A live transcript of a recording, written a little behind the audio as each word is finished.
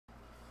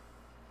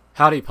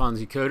Howdy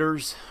Ponzi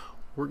coders.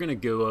 We're going to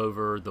go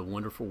over the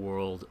wonderful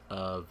world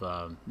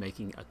of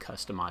making a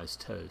customized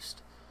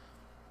toast.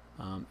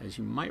 As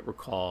you might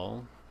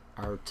recall,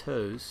 our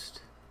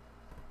toast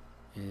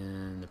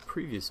in the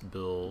previous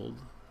build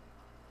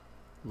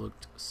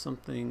looked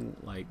something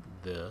like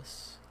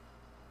this.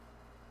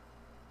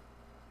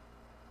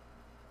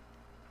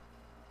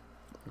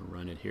 I'm going to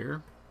run it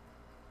here.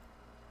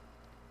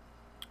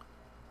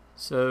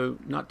 So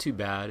not too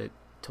bad. It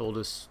told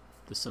us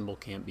the symbol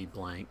can't be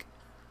blank.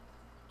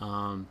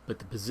 But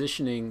the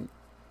positioning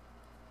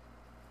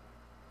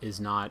is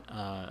not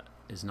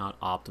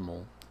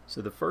optimal.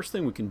 So the first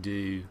thing we can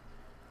do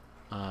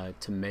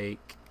to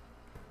make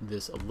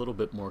this a little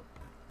bit more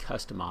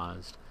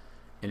customized,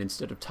 and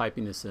instead of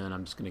typing this in,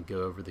 I'm just going to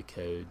go over the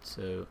code.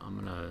 So I'm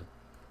going to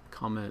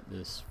comment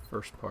this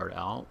first part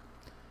out,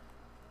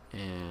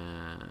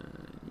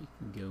 and you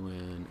can go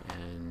in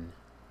and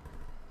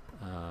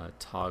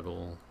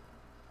toggle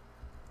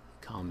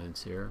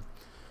comments here.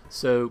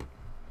 So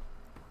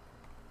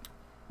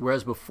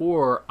whereas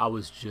before I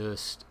was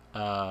just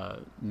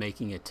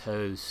making a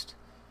toast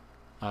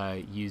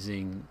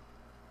using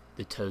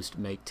the toast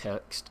make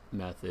text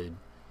method,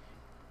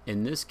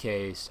 in this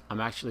case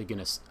I'm actually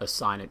going to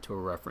assign it to a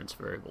reference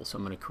variable. So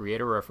I'm going to create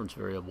a reference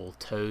variable,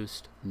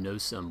 toast no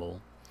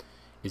symbol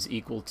is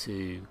equal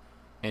to,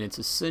 and it's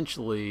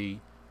essentially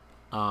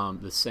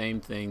the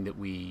same thing that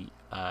we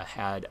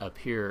had up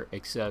here,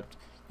 except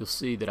you'll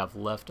see that I've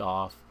left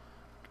off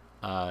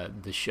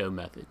the show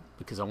method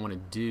because I want to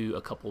do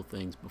a couple of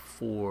things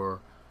before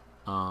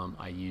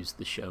I use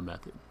the show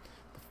method.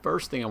 The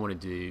first thing I want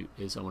to do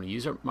is I want to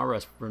use my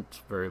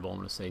reference variable. I'm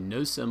going to say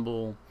no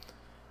symbol,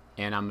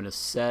 and I'm going to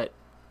set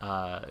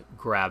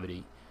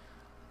gravity.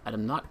 And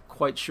I'm not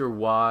quite sure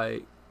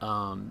why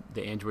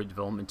the Android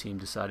development team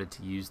decided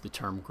to use the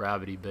term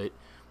gravity, but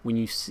when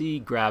you see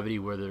gravity,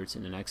 whether it's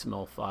in an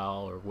XML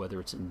file or whether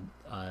it's in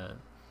a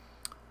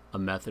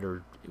method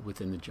or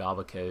within the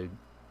Java code,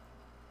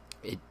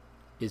 it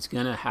is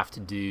going to have to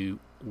do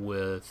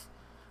with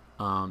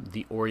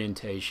the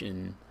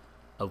orientation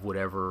of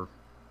whatever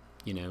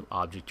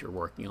object you're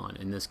working on.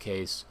 In this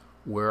case,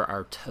 where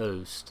our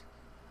toast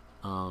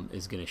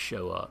is going to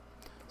show up.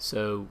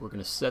 So we're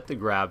going to set the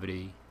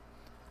gravity.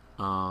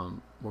 We're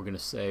going to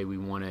say we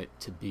want it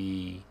to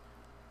be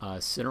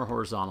center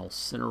horizontal,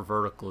 center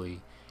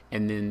vertically,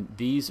 and then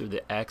these are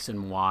the X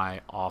and Y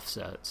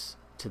offsets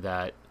to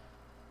that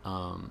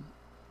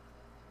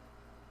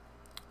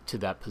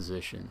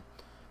position.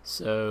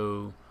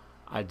 So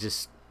I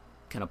just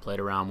kind of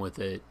played around with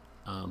it,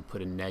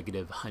 put a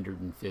negative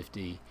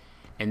 150,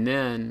 and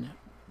then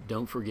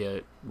don't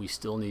forget we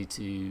still need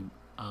to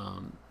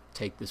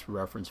take this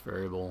reference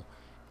variable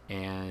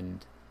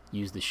and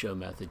use the show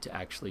method to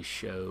actually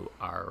show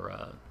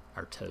our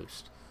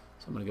toast.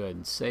 So I'm going to go ahead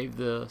and save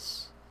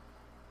this,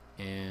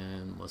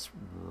 and let's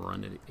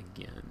run it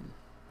again.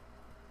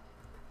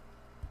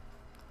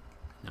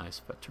 Nice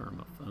if I turn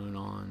my phone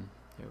on.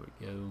 There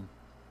we go.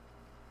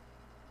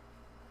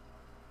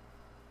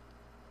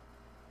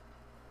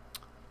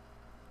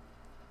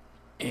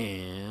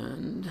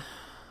 And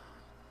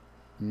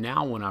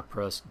now when I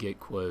press get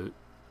quote,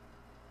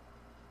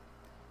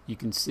 you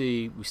can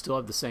see we still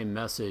have the same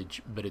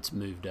message, but it's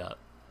moved up.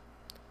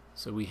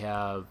 So we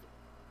have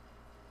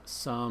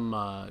some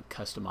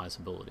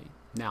customizability.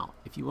 Now,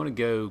 if you want to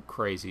go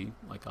crazy,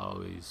 like I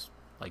always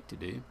like to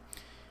do,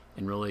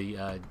 and really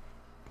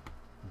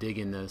dig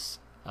in this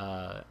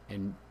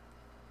and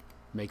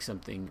make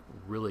something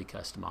really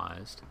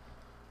customized,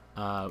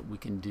 we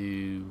can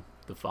do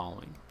the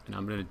following. And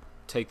I'm going to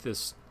take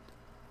this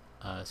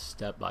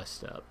step by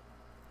step.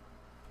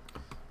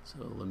 So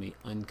let me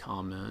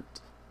uncomment.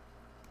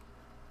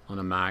 On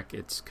a Mac,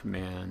 it's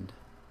command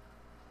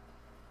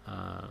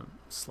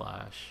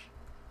slash.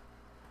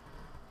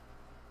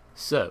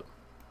 So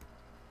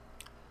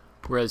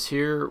whereas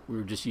here we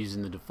were just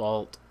using the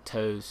default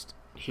toast,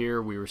 here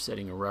we were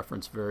setting a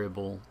reference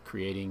variable,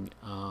 creating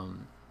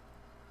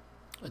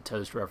a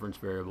toast reference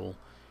variable,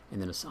 and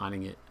then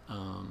assigning it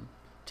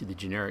to the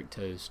generic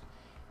toast.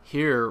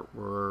 Here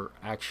we're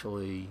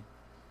actually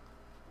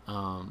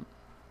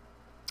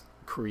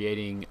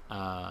creating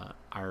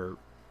our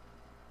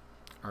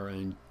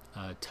own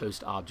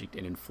toast object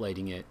and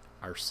inflating it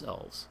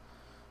ourselves.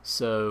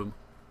 So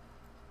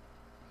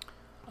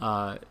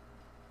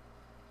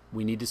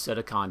we need to set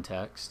a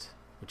context,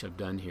 which I've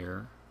done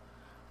here.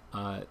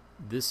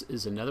 This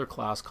is another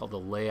class called the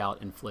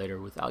layout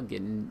inflator. Without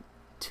getting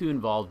too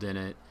involved in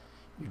it,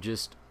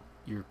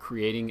 you're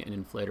creating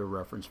an inflator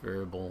reference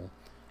variable,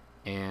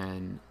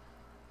 and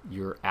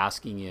you're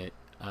asking it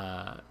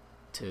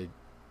to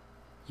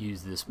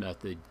use this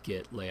method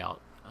get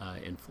layout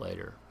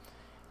inflator,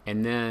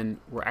 and then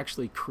we're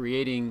actually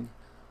creating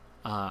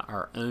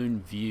our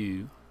own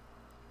view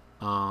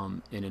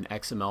in an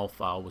XML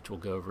file, which we'll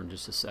go over in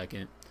just a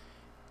second,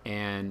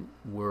 and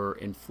we're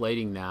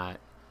inflating that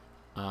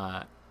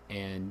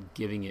and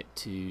giving it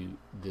to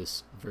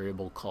this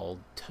variable called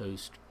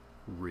toast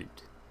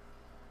root.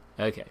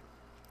 Okay,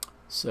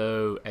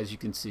 So as you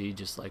can see,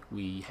 just like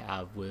we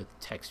have with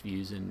text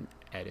views and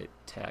edit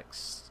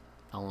text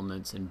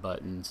elements and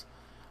buttons,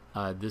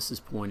 this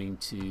is pointing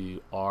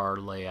to our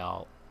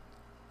layout,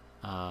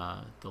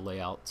 the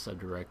layout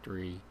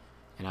subdirectory,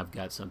 and I've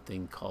got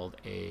something called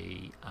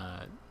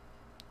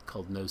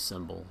called no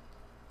symbol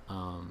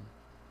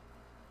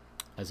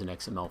as an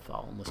XML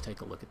file. And let's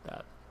take a look at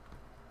that.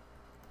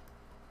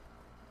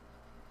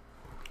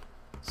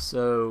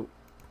 So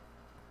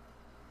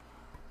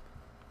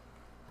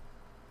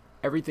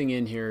everything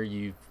in here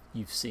you've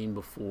seen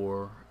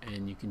before,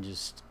 and you can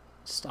just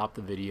stop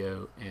the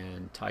video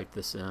and type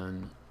this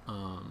in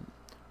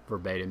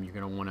verbatim. You're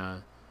going to want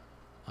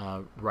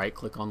to right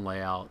click on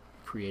layout,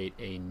 create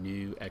a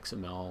new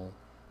XML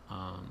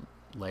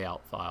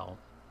layout file.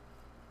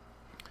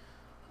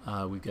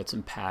 We've got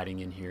some padding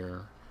in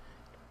here.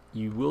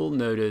 You will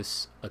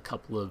notice a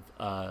couple of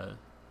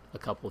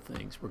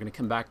things. We're going to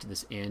come back to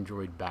this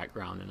Android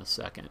background in a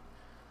second,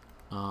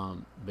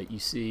 but you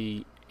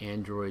see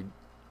Android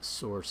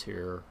source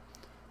here.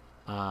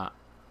 I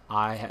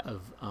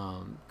have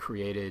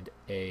created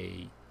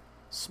a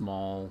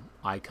small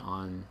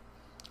icon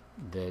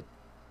that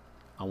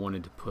I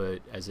wanted to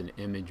put as an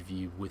image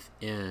view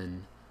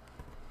within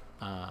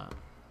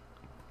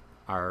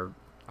our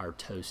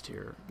toast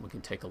here. We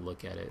can take a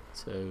look at it.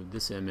 So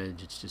this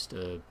image, it's just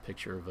a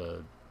picture of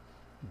a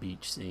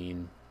beach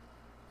scene,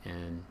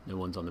 and no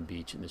one's on the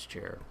beach in this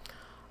chair.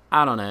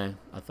 I don't know.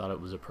 I thought it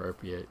was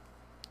appropriate.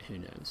 Who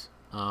knows?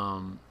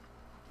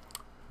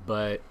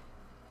 But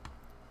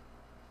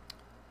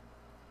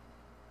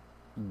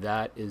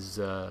that is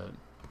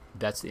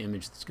that's the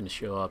image that's going to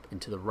show up,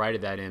 and to the right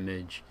of that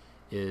image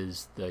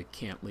is the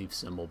can't leave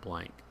symbol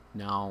blank.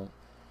 Now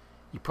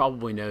you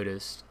probably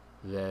noticed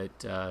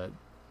that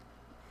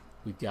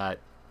we've got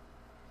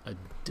a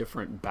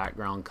different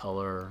background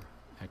color,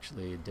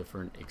 actually a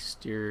different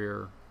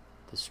exterior,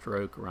 the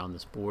stroke around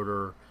this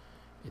border.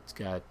 It's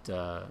got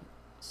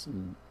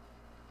some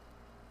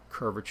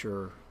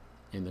curvature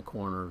in the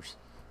corners.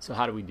 So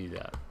how do we do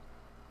that?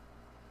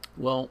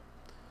 Well,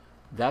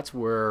 that's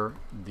where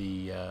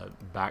the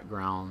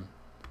background,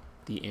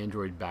 the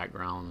Android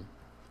background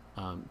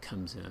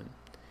comes in.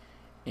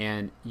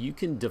 And you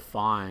can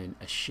define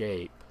a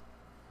shape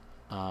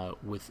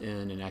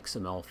within an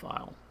XML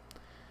file.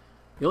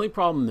 The only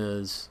problem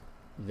is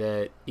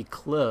that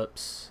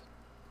Eclipse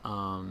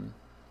and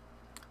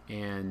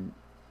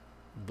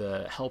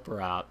the helper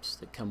apps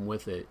that come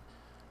with it,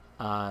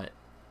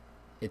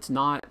 it's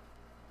not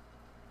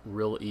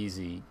real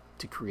easy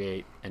to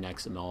create an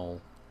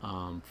XML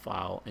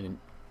file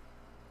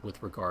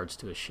with regards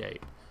to a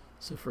shape.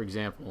 So for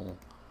example,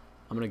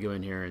 I'm going to go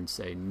in here and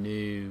say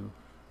new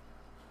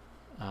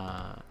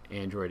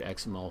Android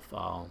XML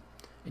file,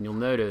 and you'll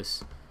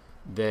notice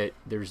that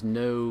there's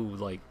no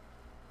like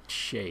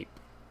shape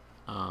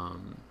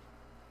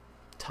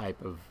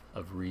type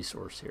of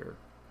resource here.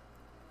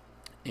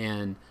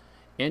 And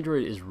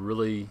Android is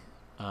really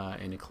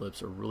and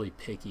Eclipse are really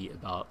picky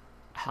about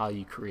how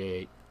you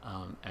create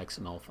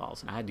XML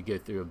files, and I had to go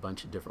through a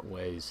bunch of different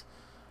ways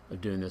of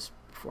doing this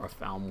before I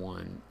found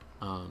one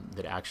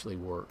that actually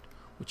worked.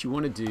 What you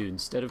want to do,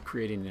 instead of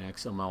creating an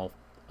XML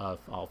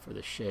file for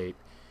the shape,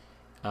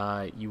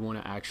 you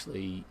want to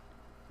actually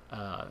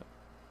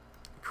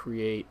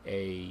create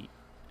a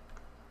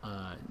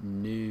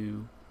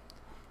new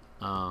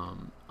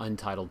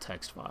untitled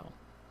text file,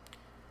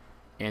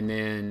 and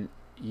then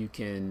you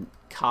can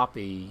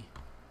copy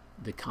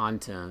the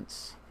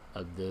contents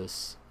of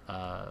this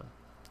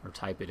or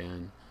type it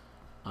in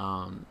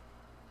of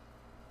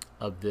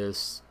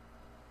this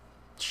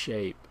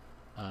shape,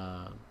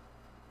 or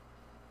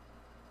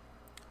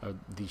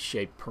these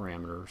shape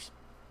parameters,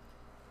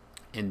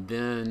 and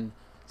then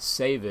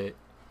save it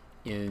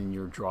in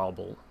your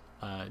drawable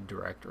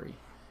directory.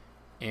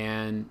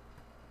 And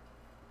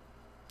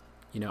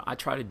you know, I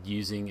tried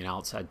using an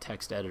outside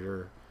text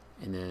editor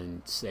and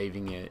then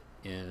saving it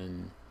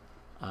in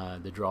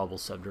the drawable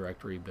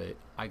subdirectory, but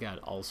I got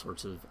all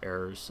sorts of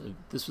errors. So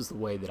this was the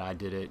way that I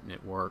did it, and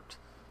it worked.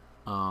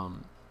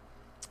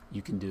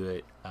 You can do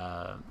it,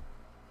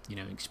 you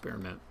know,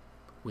 experiment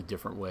with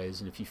different ways,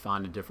 and if you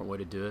find a different way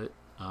to do it,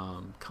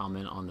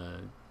 comment on the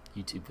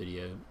YouTube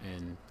video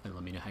and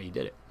let me know how you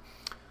did it.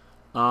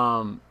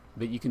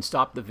 But you can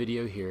stop the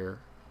video here,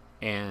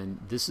 and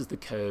this is the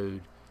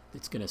code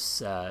that's going to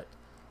set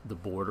the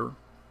border,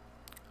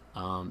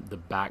 the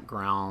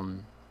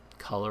background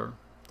color,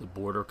 the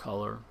border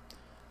color,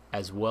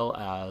 as well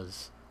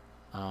as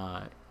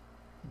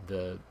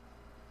the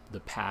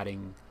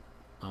padding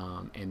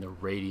and the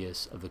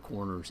radius of the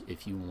corners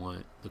if you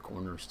want the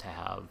corners to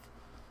have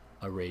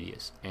a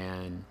radius.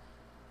 And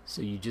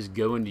so you just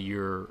go into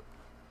your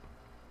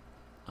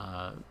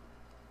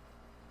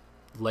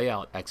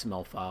layout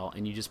XML file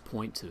and you just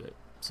point to it.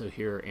 So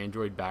here,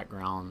 Android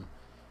background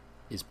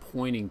is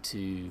pointing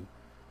to,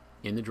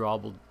 in the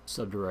drawable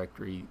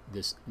subdirectory,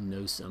 this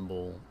no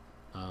symbol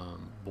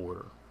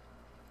border.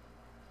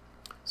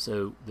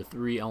 So the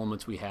three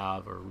elements we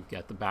have are, we've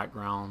got the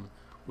background,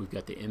 we've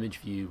got the image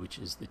view, which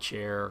is the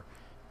chair,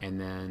 and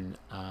then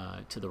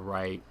to the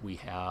right we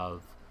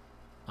have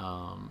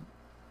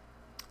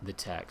the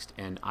text,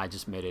 and I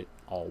just made it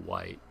all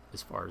white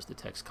as far as the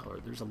text color.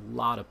 There's a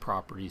lot of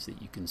properties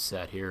that you can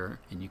set here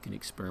and you can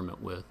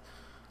experiment with,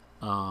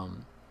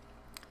 and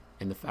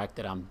the fact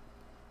that I'm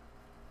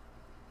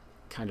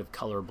kind of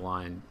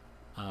colorblind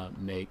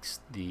makes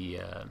the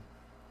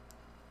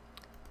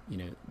you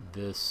know,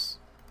 this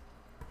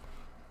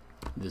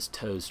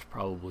toast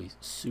probably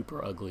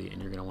super ugly,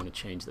 and you're going to want to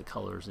change the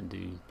colors and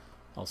do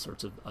all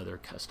sorts of other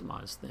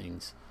customized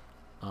things,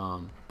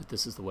 but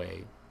this is the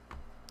way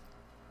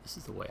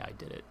I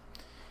did it.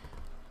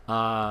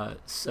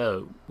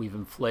 So we've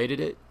inflated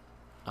it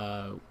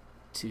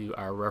to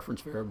our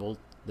reference variable,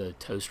 the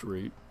toast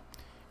root,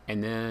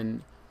 and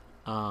then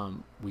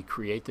we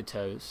create the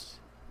toast,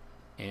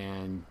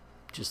 and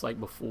just like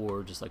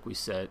before, just like we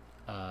set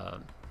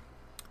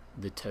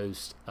the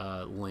toast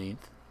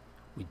length,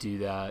 we do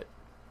that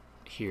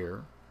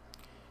here.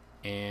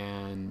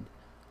 And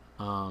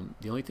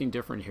the only thing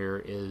different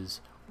here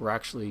is we're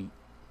actually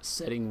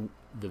setting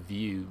the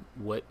view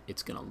what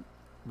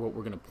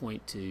we're gonna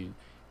point to,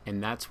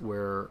 and that's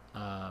where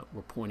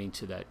we're pointing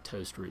to that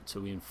toast root. So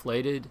we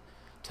inflated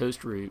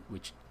toast root,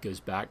 which goes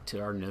back to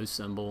our no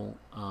symbol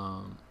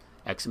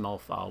XML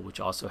file, which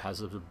also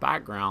has as a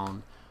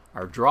background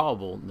our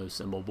drawable no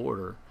symbol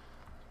border,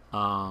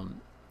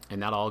 and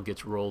that all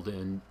gets rolled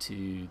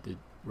into the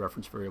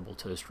reference variable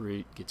toast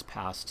root, gets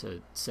passed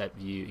to set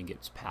view, and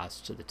gets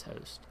passed to the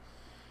toast.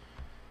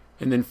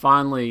 And then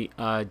finally,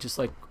 just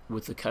like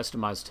with the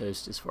customized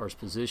toast, as far as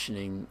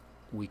positioning,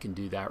 we can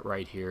do that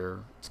right here.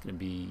 It's going to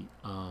be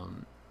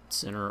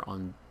center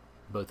on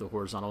both the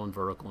horizontal and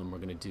vertical, and we're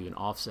going to do an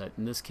offset.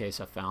 In this case,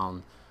 I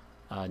found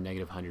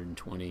negative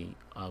 120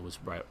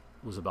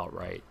 was about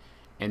right.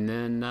 And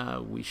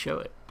then we show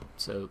it.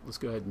 So let's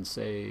go ahead and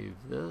save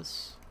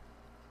this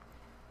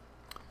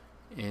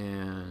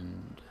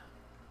and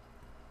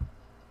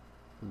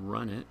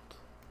run it,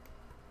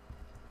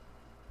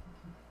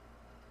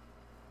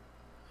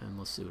 and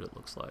let's see what it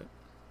looks like.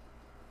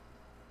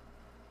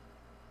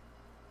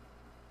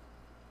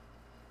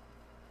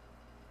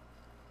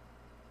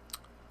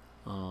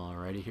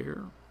 Alrighty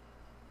here,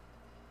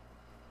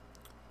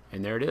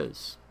 and there it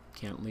is.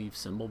 Can't leave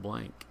symbol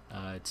blank.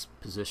 It's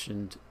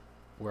positioned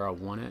where I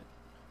want it,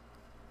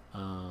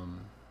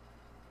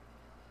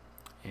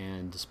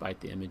 and despite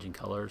the image and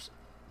colors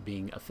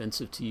being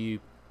offensive to you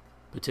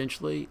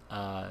potentially,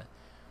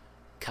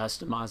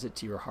 customize it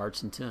to your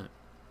heart's intent.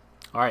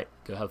 Alright,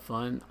 go have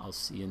fun. I'll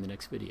see you in the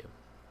next video.